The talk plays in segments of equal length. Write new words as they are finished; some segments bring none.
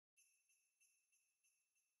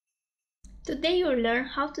Today you'll learn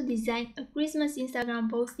how to design a Christmas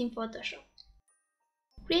Instagram post in Photoshop.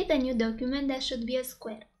 Create a new document that should be a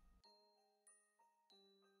square.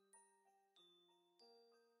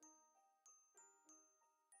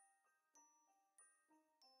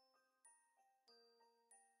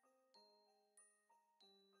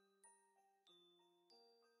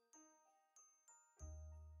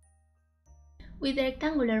 With the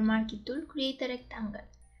rectangular marquee tool, create a rectangle.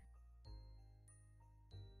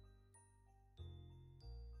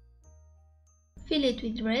 Fill it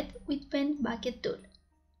with red with paint bucket tool.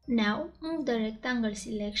 Now move the rectangle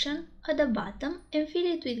selection at the bottom and fill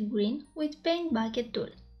it with green with paint bucket tool.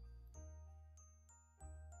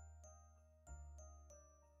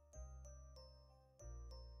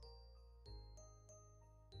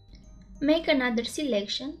 Make another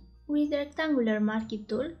selection with the rectangular marquee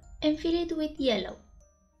tool and fill it with yellow.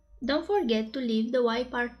 Don't forget to leave the Y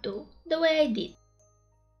part too, the way I did.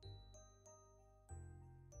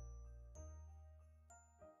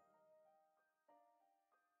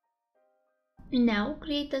 Now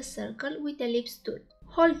create a circle with ellipse tool.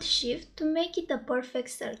 Hold Shift to make it a perfect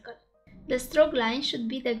circle. The stroke line should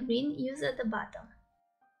be the green used at the bottom.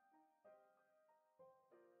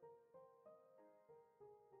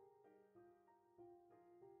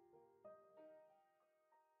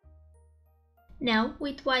 Now,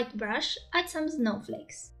 with white brush, add some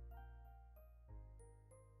snowflakes.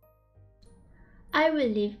 I will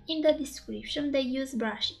leave in the description the used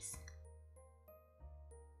brushes.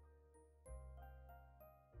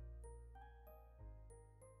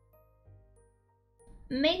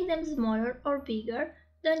 Make them smaller or bigger,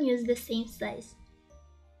 don't use the same size.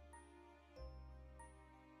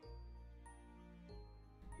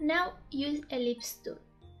 Now use ellipse tool.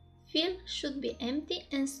 Fill should be empty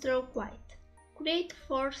and stroke white. Create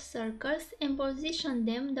 4 circles and position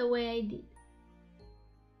them the way I did.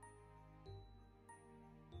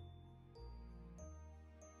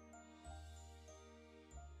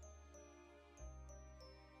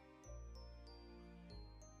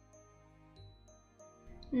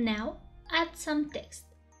 Now add some text.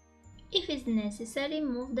 If it's necessary,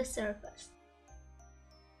 move the circles.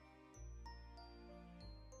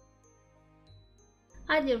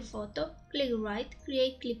 Add your photo, click right,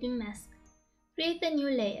 create clipping mask. Create a new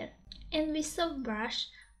layer, and with soft brush,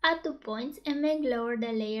 add 2 points and make lower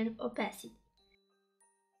the layer opacity.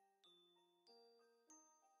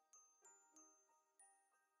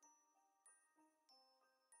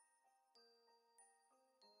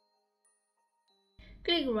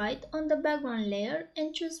 Click right on the background layer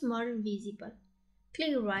and choose More Visible.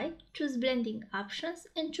 Click right, choose Blending Options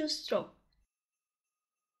and choose Stroke.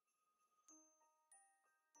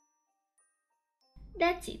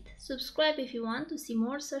 That's it. Subscribe if you want to see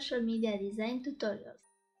more social media design tutorials.